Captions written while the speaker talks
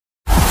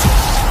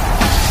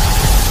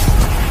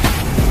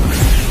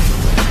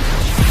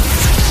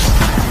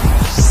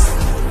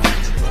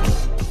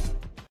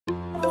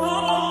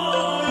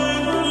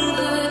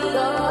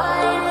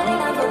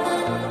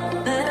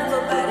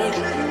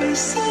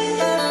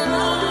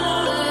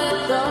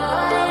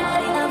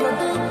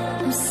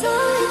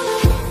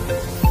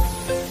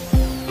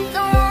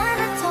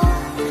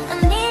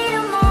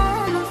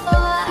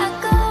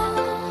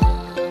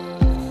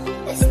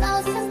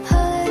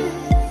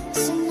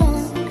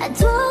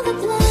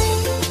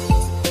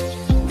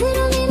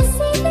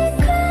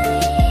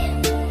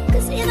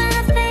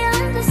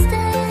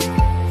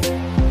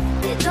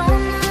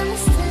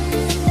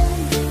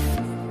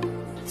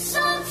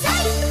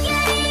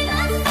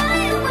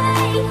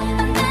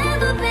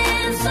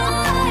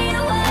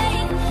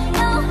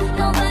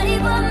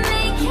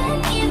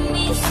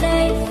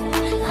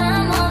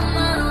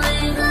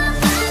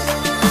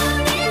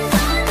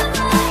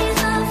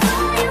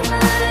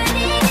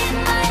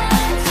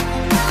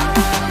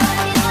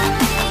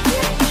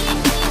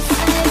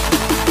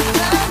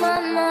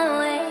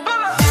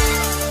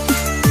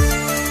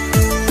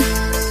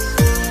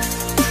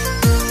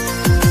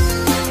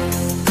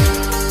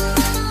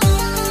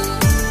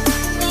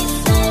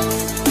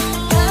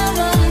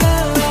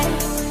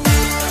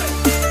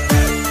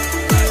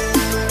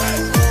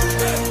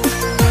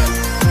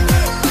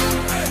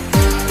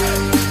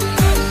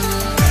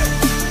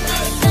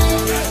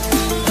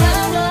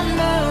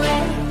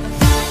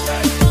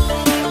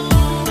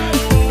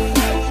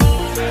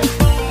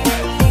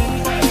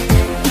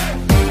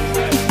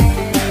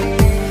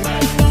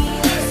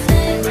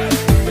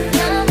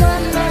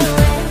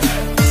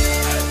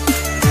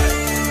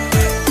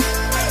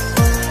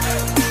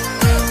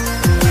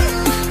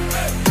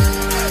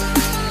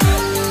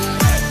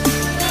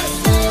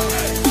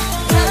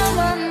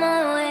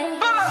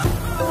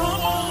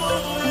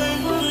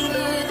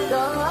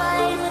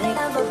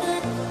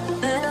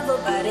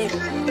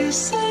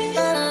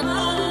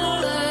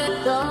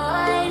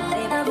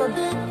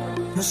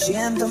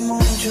siento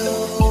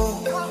mucho,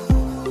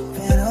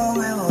 pero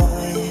me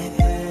voy,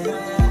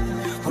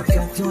 porque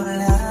a tu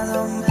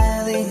lado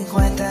me di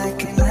cuenta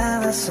que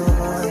nada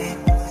soy.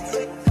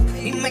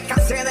 Y me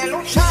cansé de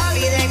luchar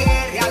y de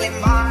guerrear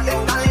en vano,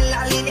 estar en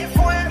la línea de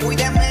fuego y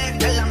de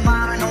meter la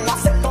mano. No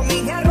acepto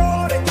mis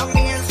errores,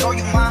 también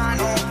soy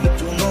humano.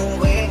 Tú no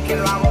ves que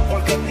lo hago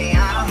porque te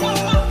amo,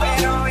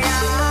 pero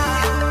ya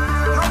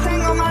no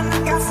tengo más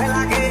nada que hacer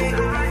la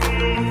guerra.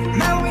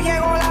 Me voy,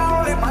 llegó la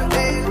hora de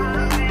partir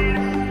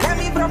de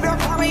mi propio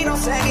camino,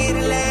 seguir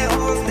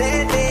lejos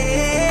de ti.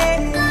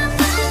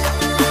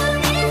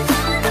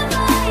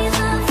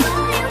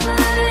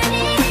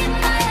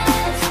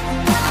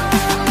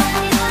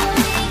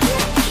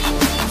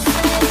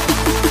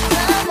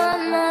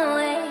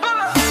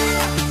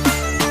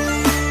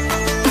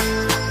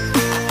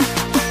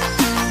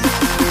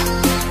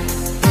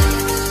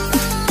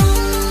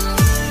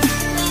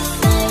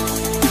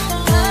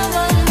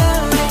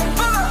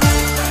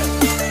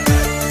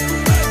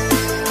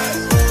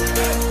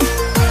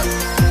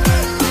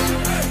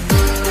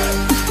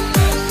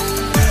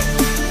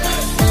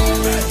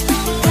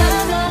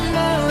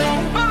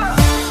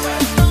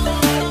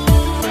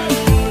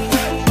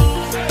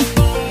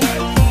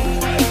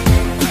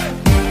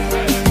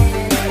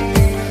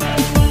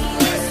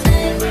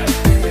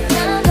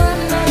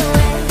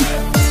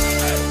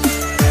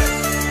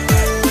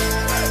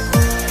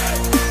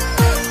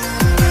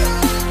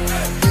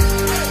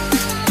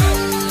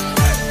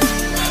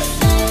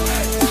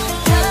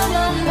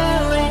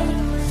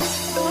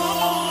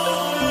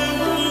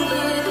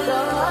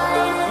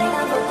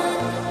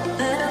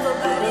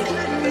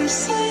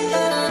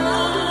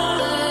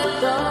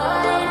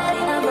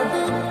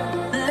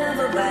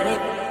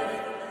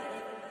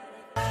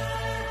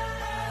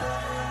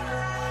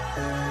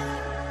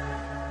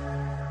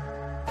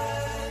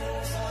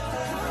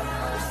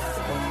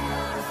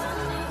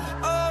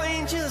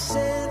 Angels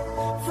sent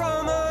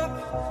from up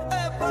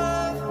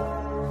above,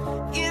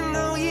 you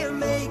know you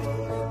make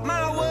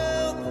my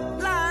world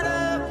light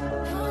up.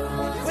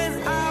 When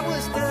I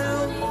was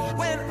down,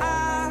 when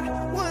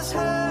I was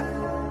hurt,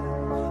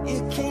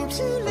 you came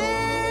to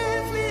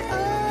lift me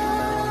up.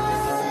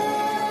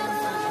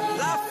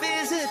 Life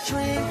is a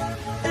drink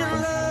and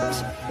love's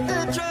a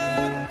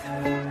drug.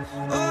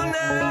 Oh,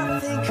 now I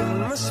think I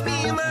must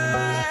be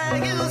my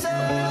use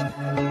up.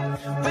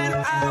 When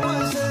I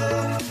was a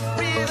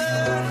river,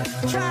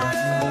 tried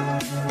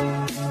up,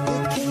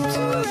 it came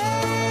to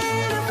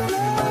let it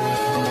flow.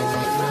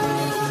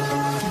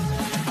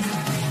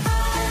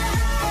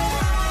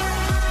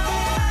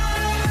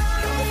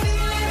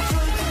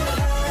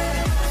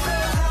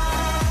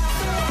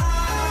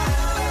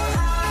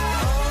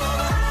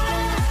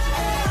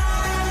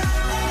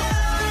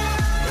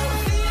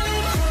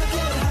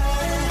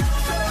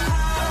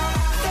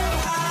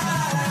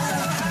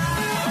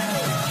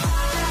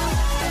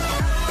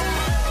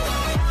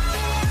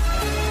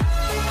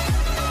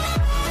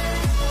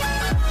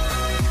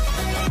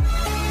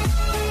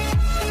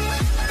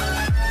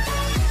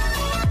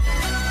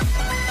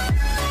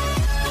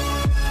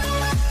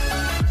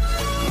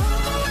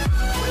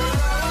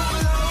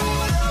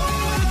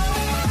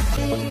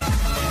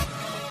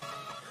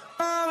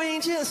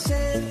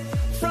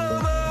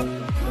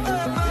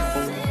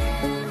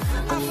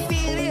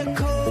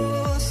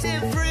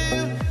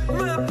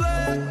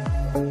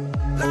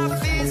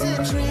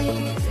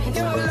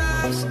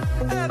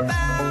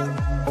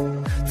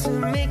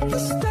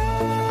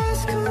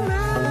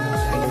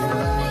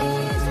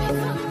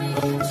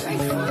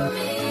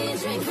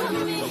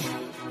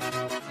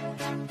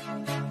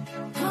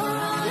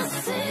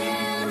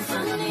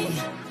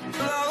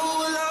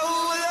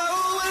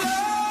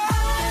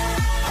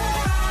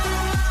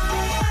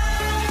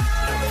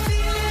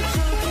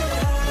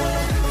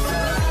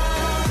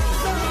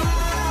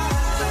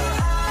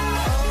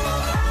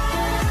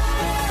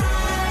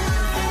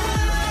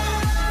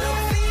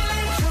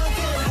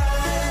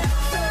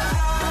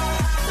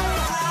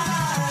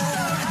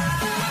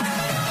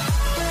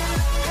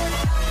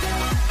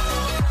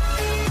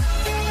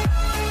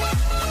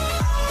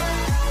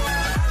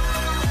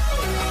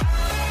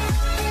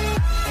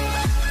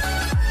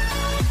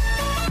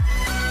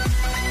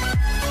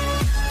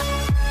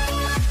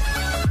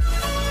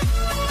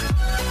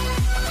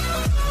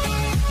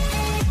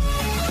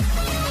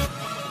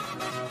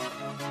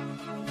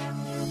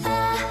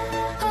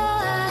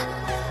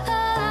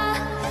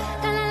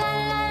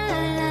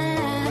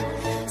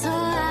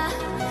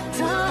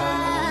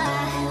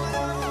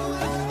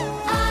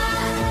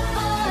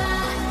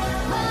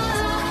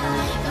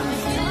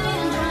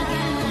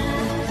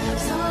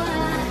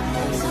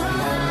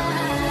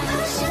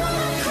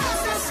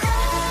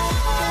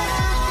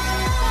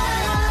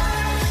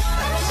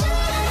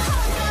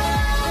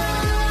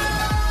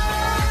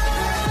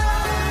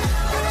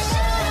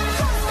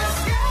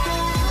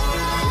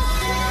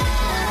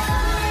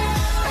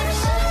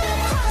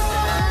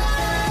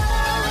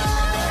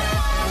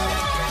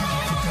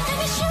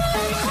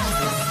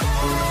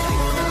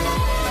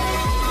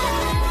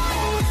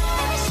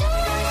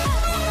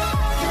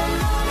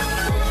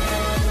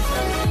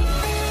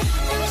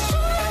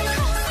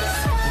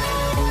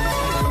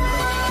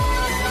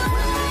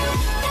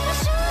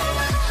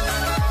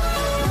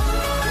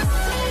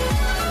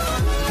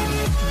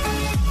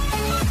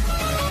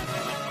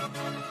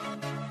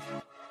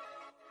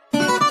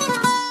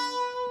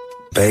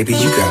 Baby,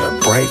 you got a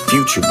bright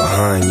future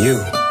behind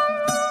you.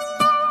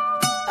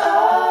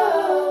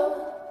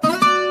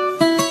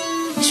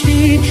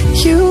 Treat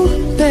you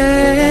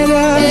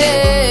better.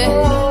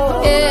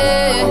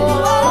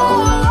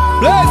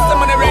 Bless them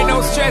on the rain,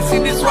 no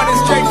stressing. This one is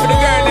straight for the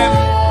girl, them.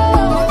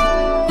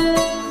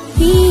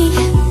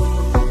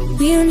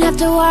 We don't have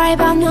to worry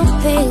about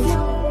nothing.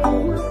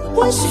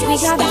 We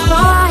got the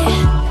fire,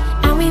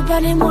 and we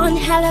burning one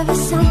hell of a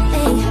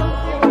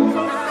something.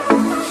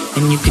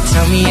 And you could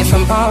tell me if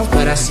I'm off,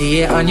 but I see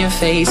it on your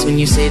face when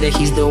you say that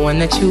he's the one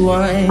that you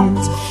want.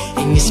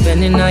 And you're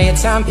spending all your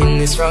time in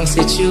this wrong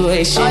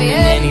situation.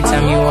 And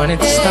anytime you want it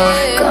to start,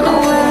 Gonna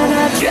wear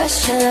that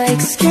dress you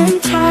like, skin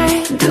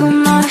tight. Do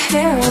my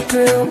hair up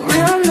real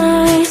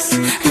nice.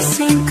 And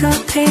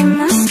syncopate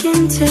my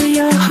skin to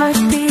your heart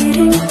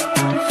beating.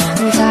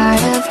 I'm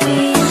tired of